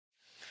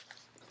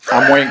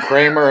I'm Wayne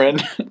Kramer,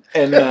 and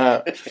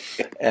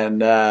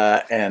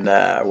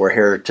we're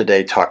here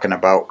today talking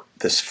about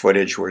this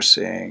footage we're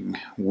seeing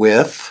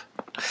with.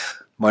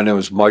 My name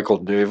is Michael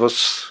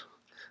Davis,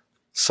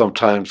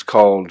 sometimes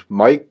called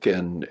Mike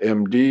and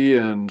MD,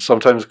 and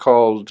sometimes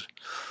called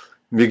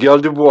Miguel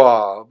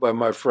Dubois by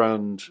my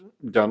friend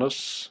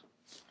Dennis.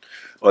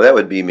 Well, that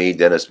would be me,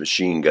 Dennis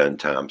Machine Gun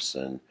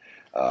Thompson.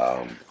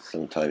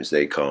 Sometimes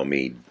they call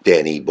me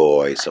Denny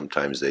Boy.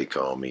 Sometimes they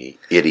call me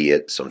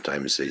Idiot.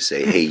 Sometimes they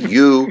say, "Hey,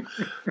 you."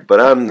 But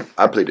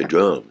I play the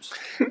drums.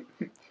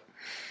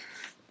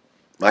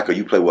 Michael,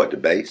 you play what? The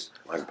bass?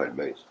 Michael played the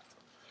bass.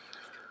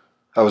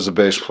 I was a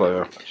bass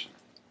player.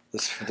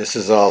 This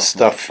is all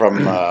stuff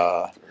from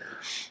a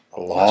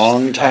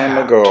long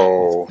time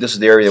ago. This is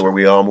the area where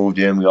we all moved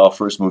in. We all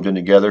first moved in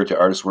together to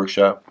Artist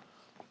Workshop.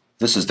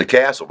 This is the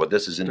castle, but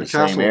this is in the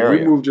same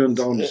area. We moved in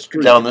down the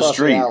street. Down the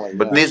street. alley,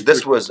 But yeah.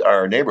 this was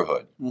our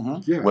neighborhood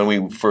Yeah. when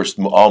we first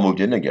all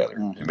moved in together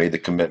and made the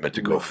commitment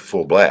to go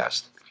full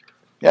blast.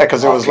 Yeah,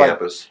 because it was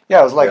campus.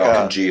 it was like We all a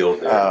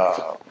congealed there.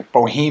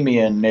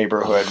 bohemian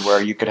neighborhood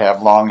where you could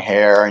have long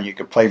hair and you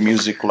could play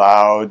music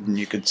loud and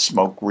you could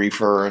smoke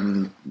reefer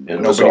and it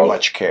was nobody all-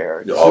 much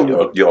cared.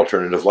 the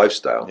alternative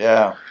lifestyle,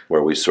 Yeah.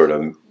 where we sort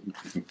of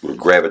were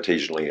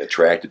gravitationally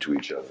attracted to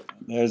each other.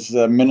 There's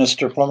the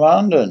Minister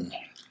Plamondon.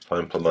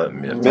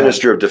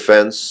 Minister of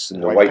Defense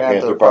in the White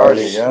Panther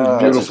Party. Yeah.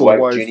 That's his Beautiful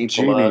wife, Jeannie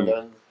Jeannie.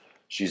 Plamondon.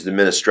 She's the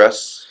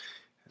Ministress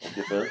of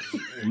Defense.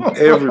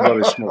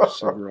 Everybody smokes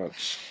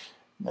cigarettes.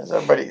 There's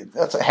everybody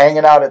that's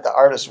hanging out at the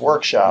artist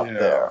workshop Yeah.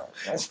 there.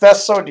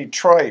 That's so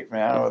Detroit,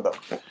 man, with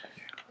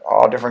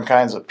all different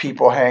kinds of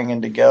people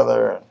hanging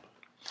together.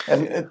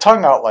 And it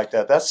tongue out like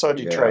that. That's so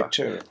Detroit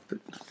too.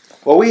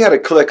 Well, we had a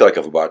clique like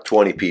of about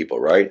 20 people,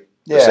 right?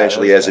 Yeah,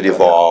 Essentially, as it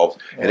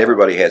evolved, Yeah. and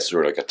everybody had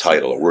sort of like a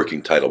title, a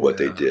working title, what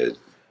they did.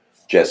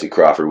 Jesse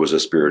Crawford was a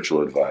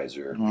spiritual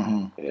advisor,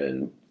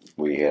 and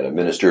we had a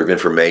minister of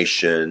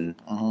information.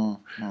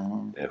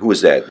 And who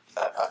was that?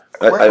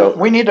 I don't.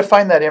 We need to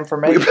find that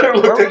information. We better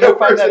look Where are we that going up.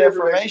 to find that Where's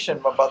the information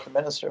about the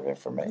Minister of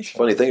Information?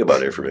 Funny thing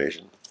about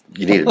information,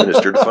 you need a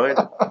minister to find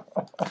it.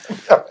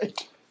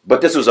 Right.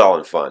 But this was all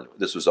in fun.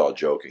 This was all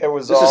joking. It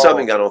was this all- is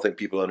something I don't think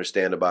people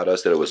understand about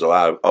us. That it was a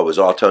lot. It was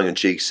all tongue in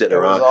cheek, sitting It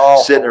was around,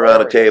 all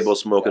around a hilarious. table,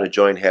 smoking a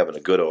joint, having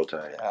a good old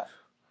time. Yeah.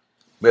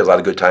 We had a lot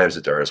of good times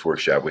at the artist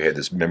workshop. We had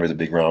this. Remember the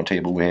big round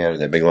table we had,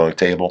 that big long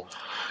table.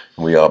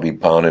 And we all be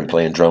pounding,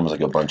 playing drums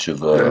like a bunch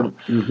of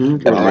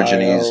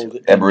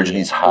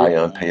Aborigines high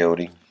on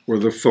peyote. Where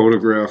the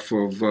photograph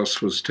of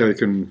us was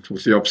taken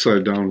with the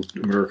upside down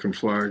American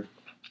flag.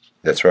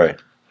 That's right.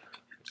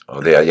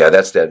 Oh, yeah,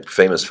 that's that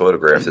famous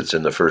photograph that's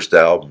in the first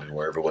album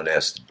where everyone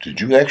asked, "Did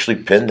you actually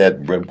pin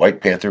that red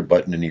White Panther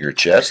button into your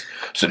chest?"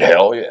 I said,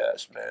 "Hell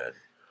yes, man."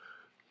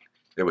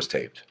 It was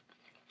taped.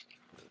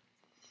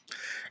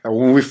 And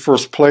when we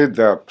first played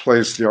that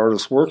place, the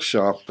Artist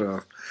Workshop,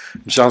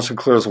 John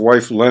Sinclair's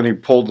wife Lenny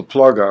pulled the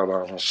plug out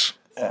on us.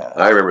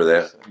 I remember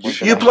that.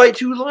 You play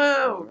too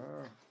loud.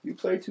 You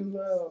play too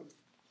loud.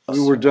 We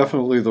were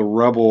definitely the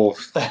rebel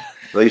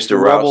They used to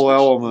roust rebel us.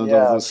 element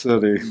Yeah. of the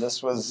city.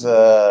 This was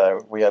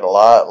we had a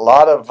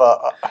lot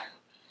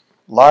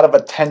of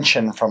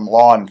attention from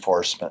law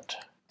enforcement.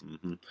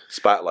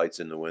 Spotlights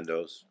in the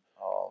windows.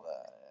 All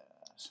that.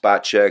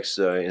 Spot checks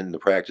in the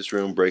practice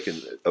room,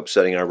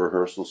 upsetting our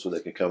rehearsals so they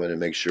could come in and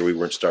make sure we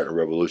weren't starting a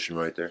revolution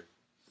right there.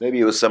 Maybe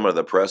it was some of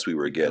the press we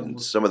were getting,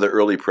 some of the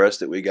early press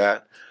that we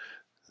got.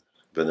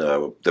 But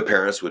the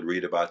parents would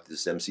read about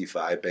this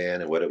MC5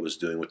 band and what it was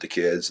doing with the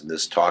kids, and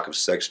this talk of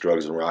sex,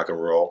 drugs, and rock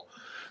and roll.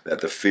 That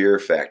the fear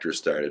factor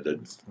started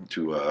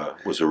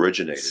was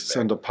originated.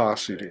 Send a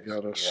posse to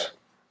get us.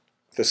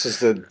 This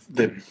is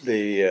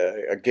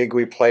a gig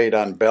we played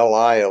on Belle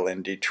Isle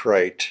in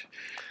Detroit.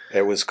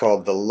 It was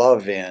called the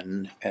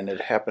Love-In, and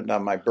it happened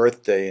on my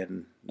birthday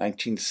in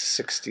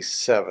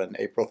 1967,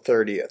 April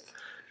 30th.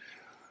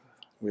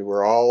 We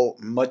were all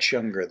much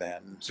younger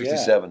then.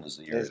 67 is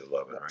the year of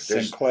Love-In, right?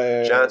 There's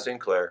Sinclair. John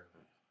Sinclair.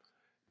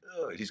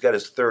 Oh, he's got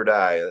his third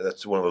eye.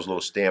 That's one of those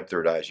little stamped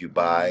third eyes you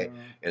buy,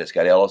 and it's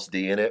got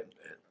LSD in it.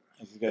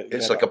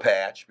 It's like a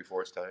patch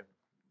before it's time.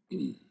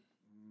 We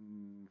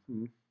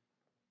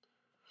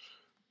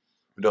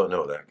don't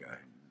know that guy.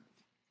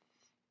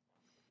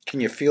 Can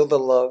you feel the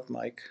love,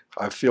 Mike?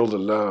 I feel the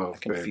love, I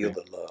can baby. feel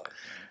the love.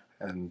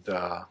 And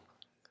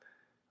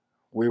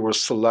we were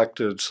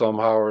selected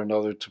somehow or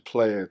another to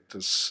play at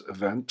this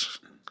event.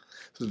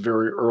 It was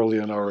very early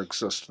in our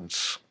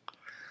existence.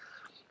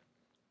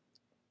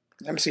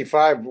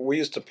 MC5, we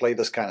used to play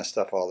this kind of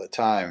stuff all the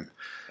time.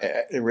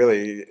 It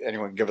really,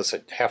 anyone give us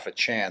half a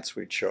chance,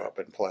 we'd show up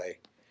and play.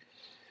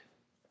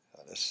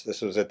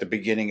 This was at the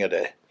beginning of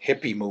the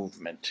hippie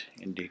movement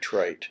in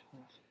Detroit.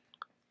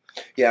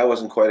 Yeah, I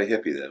wasn't quite a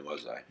hippie then,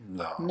 was I?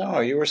 No. No,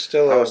 you were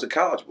still I was a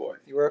college boy.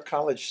 you were a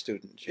college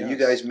student. And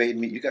yes.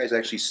 you guys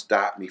actually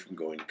stopped me from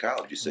going to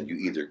college. You said you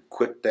either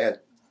quit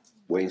that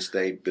Wayne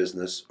State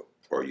business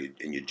or you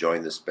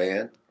join this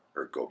band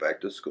or go back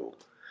to school.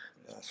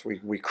 Yes,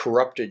 we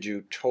corrupted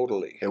you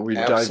totally. And we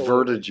Absolutely.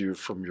 diverted you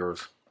from your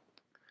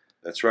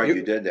That's right.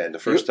 You did that. And the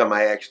first time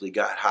I actually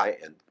got high,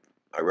 and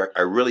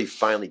I really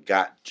finally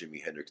got the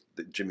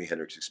Jimi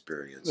Hendrix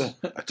experience.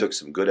 I took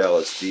some good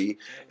LSD,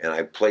 and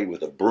I played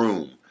with a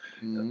broom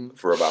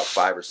for about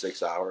 5 or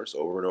 6 hours,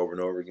 over and over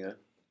and over again.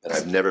 And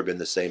I've never been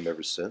the same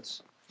ever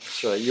since.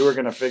 So you were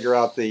going to figure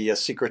out the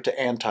secret to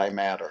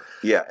antimatter.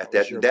 Yeah, at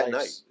that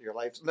night. Your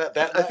life's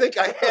I think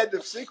I had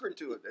the secret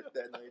to it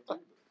that night too.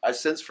 I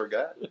since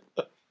forgot.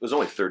 It was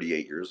only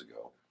 38 years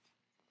ago.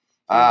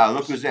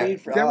 Look who's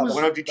that. That was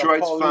one of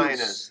Detroit's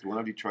finest. One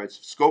of Detroit's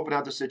scoping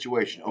out the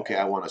situation. Okay,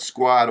 I want a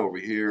squad over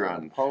here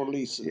on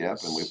police. Yep,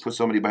 and we put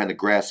somebody behind the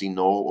grassy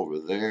knoll over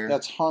there.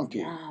 That's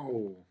Honky.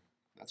 Wow.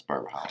 That's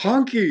Barbara House.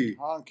 Honky.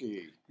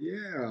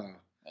 Yeah.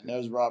 And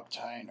there's Rob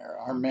Tyner,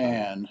 our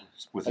man,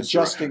 with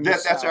adjusting.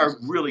 That's our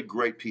really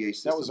great PA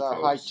system. That was our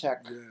high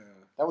tech. Yeah.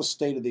 That was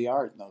state of the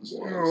art in those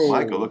days.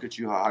 Michael, look at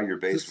you, how high your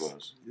bass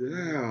was.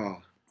 Yeah.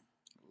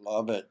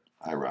 Love it.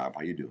 Hi, Rob.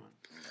 How you doing?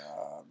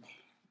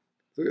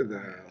 Look at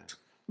that.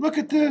 Look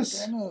at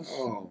this.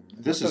 Oh,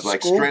 this is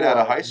like straight out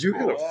of high school. You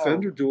had a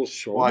Fender dual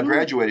shoulder? Well, I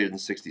graduated in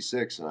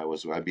 '66, and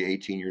I'd be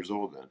 18 years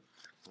old then.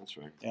 That's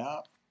right. Yeah.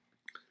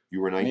 You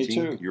were 19? Me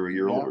too. You're a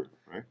year older,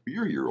 right?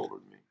 You're a year older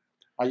than me.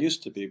 I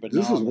used to be, but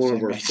this now is one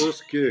of our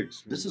first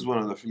gigs. This is one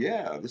of the,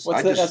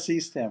 What's the SE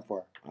stand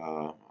for?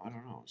 I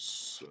don't know.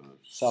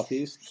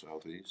 Southeast?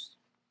 Southeast.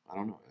 I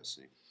don't know,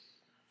 SE.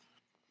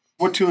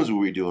 What tunes were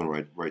we doing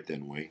right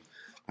then, Wayne?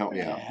 Help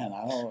me out. Man,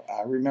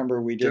 I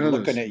remember we did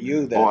Looking at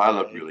You then. Oh, I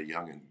looked really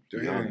young and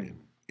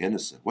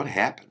innocent. What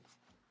happened?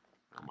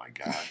 Oh my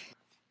God.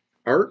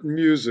 Art and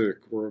music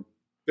were a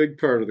big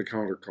part of the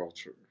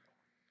counterculture.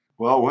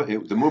 Well,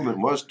 the movement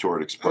was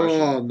toward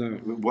expression. Oh, no.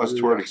 It was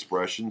toward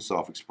expression,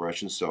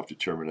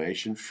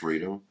 self-determination,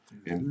 freedom,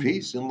 and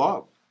peace and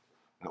love.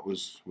 That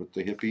was what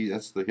the hippies.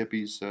 That's the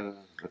hippies.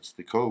 That's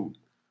the code,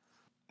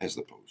 as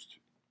opposed to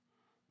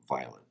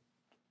violent.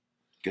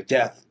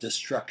 Death,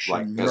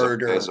 destruction,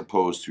 murder, as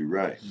opposed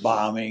to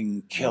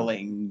bombing,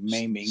 killing,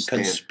 maiming,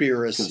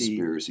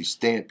 conspiracy,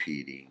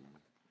 stampeding,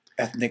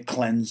 ethnic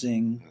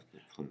cleansing.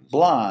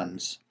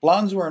 Blondes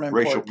were an important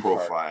racial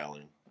profiling.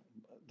 Part.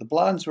 The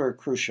blondes were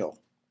crucial.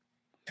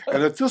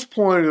 And at this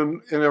point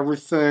in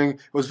everything,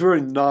 it was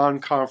very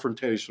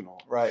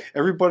non-confrontational. Right.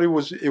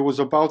 It was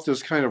about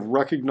this kind of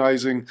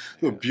recognizing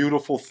the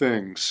beautiful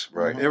things.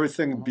 Right.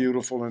 Everything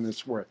beautiful in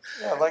its way.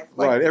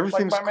 Yeah,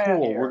 everything's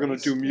cool. We're going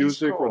to do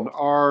music, we're in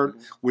art,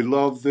 we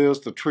love this,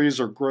 the trees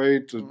are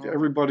great,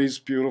 everybody's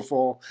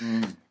beautiful.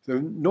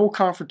 There's no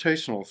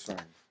confrontational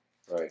thing.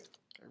 Right.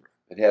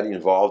 It hadn't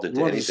evolved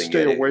into anything.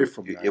 Stay away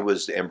from that. It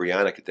was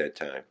embryonic at that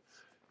time.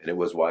 And it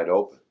was wide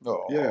open.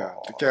 Oh, yeah,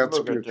 the cat's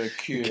beautiful.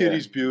 The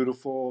kitty's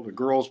beautiful. The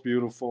girl's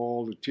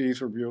beautiful. The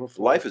teeth are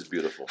beautiful. Life is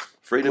beautiful.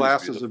 Freedom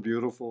Glasses are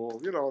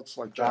beautiful. You know, it's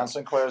like John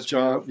Sinclair's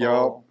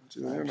beautiful.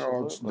 Yeah, you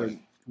know,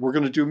 we're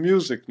going to do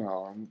music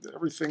now, and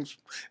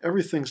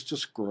everything's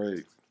just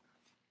great.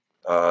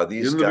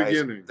 These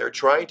guys, they're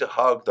trying to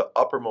hug the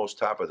uppermost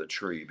top of the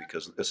tree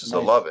because this is a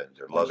love-in.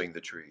 They're loving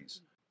the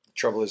trees.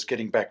 Trouble is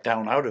getting back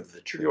down out of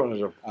the tree.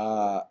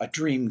 A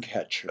dream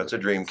catcher. That's a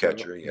dream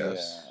catcher,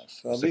 yes.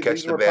 So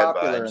these were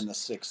popular in the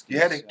 60s. You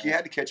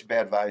had to catch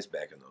bad vibes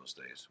back in those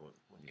days when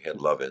you had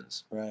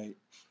love-ins. Right.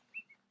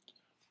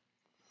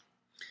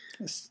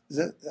 I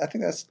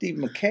think that's Steve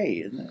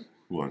McKay, isn't it?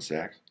 Who on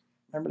sax?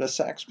 Remember the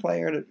sax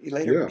player? He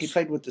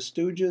played with the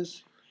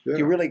Stooges. Yeah.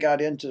 He really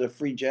got into the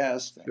free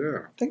jazz thing. Yeah.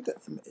 I think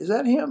is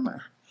that him?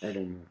 Or? I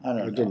don't know. I don't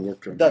know. Didn't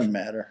look it doesn't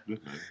matter.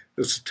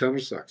 It's a tenor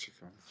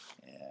saxophone.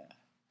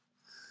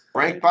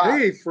 Frank Bach.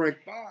 Hey, Frank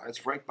Bach. That's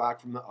Frank Bach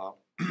from the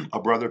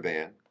A Brother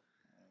Band.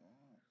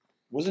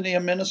 Wasn't he a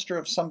minister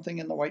of something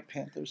in the White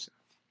Panthers?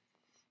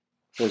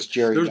 It was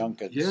Jerry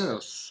Duncans.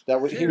 Yes.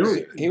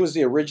 He was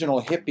the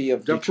original hippie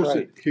of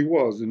Detroit. He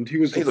was, and he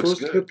was the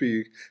first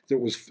hippie that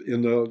was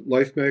in the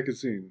Life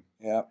magazine.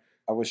 Yeah.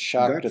 I was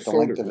shocked at the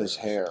length of his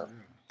hair.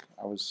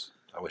 I was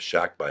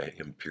shocked by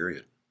him,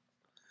 period.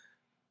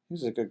 He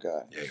was a good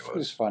guy. Yeah, he was. He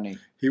was funny.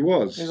 He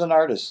was. He was an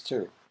artist,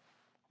 too.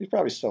 He's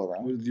probably still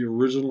around. One of the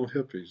original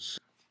hippies.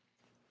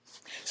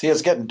 See,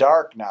 it's getting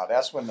dark now.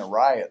 That's when the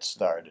riot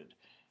started,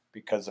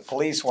 because the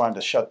police wanted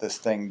to shut this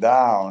thing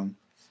down,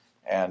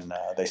 and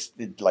they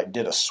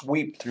did a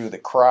sweep through the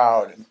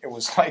crowd, and it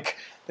was like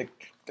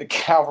the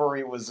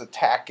cavalry was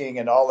attacking,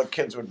 and all the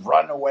kids would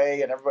run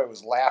away, and everybody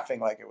was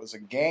laughing like it was a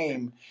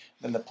game.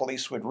 Then the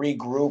police would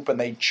regroup, and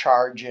they'd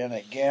charge in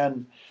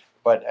again.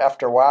 But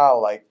after a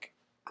while,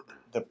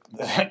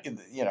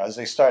 as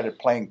they started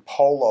playing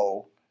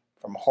polo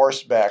from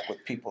horseback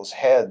with people's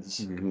heads.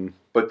 Mm-hmm.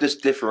 But this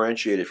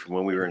differentiated from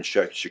when we were in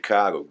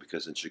Chicago,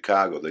 because in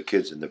Chicago, the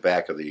kids in the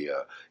back of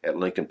at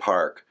Lincoln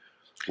Park,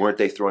 weren't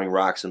they throwing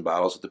rocks and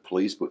bottles at the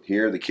police? But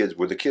here,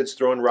 were the kids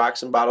throwing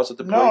rocks and bottles at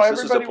the police? No, this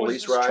is a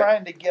police was just riot?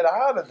 trying to get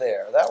out of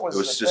there. It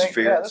was just thing.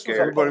 fear and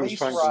scare. Everybody was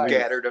trying to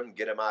scatter them,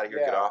 get them out of here,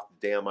 get off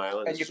the damn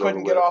island. And you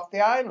couldn't get off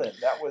the island.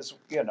 That was,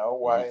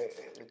 why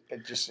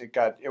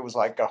it was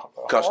like a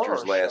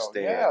Custer's last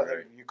stand. Yeah,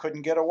 right? You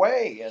couldn't get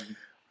away,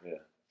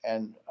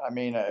 and I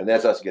mean, and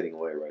that's us getting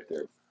away right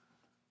there.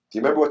 Do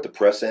you remember what the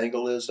press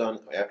angle is on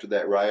after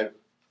that riot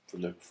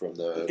from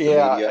the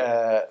Yeah,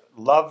 media?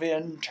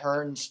 Love-In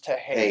turns to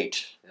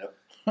hate.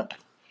 Yep.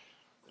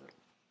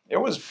 It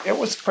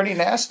was pretty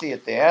nasty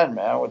at the end,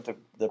 man, with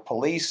the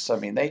police. I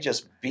mean, they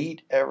just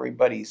beat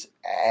everybody's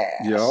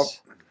ass. Yep.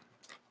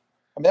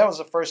 I mean, that was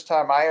the first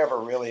time I ever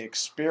really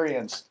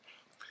experienced,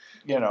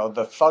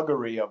 the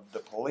thuggery of the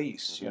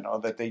police,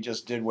 that they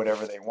just did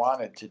whatever they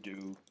wanted to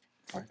do.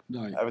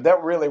 Night. I mean,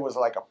 that really was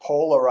like a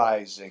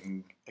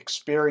polarizing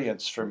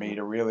experience for me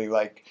to really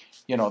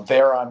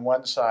they're on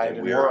one side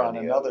and we're on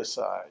another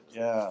side.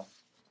 Yeah.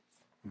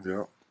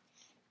 Yeah.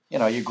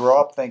 You grow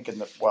up thinking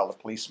that, well, the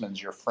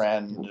policeman's your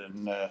friend,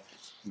 and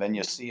then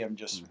you see him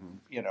just,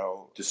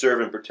 To serve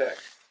and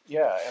protect.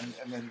 yeah, and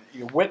then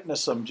you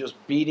witness them just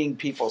beating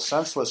people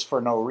senseless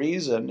for no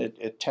reason.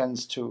 It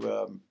tends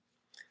to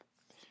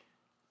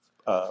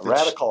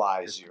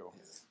radicalize you.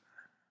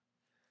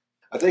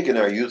 I think in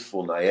our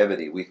youthful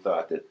naivety, we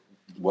thought that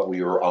what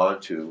we were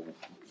onto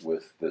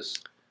with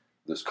this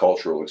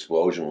cultural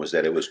explosion was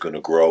that it was going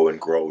to grow and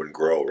grow and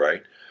grow,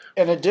 right?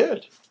 And it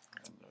did.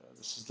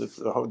 This is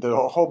the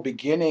whole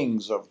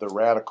beginnings of the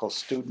radical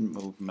student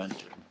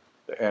movement, and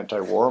the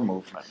anti-war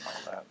movement, and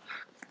all that.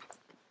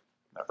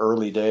 The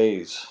early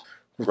days.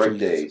 Great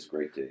days,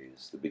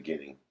 the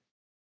beginning.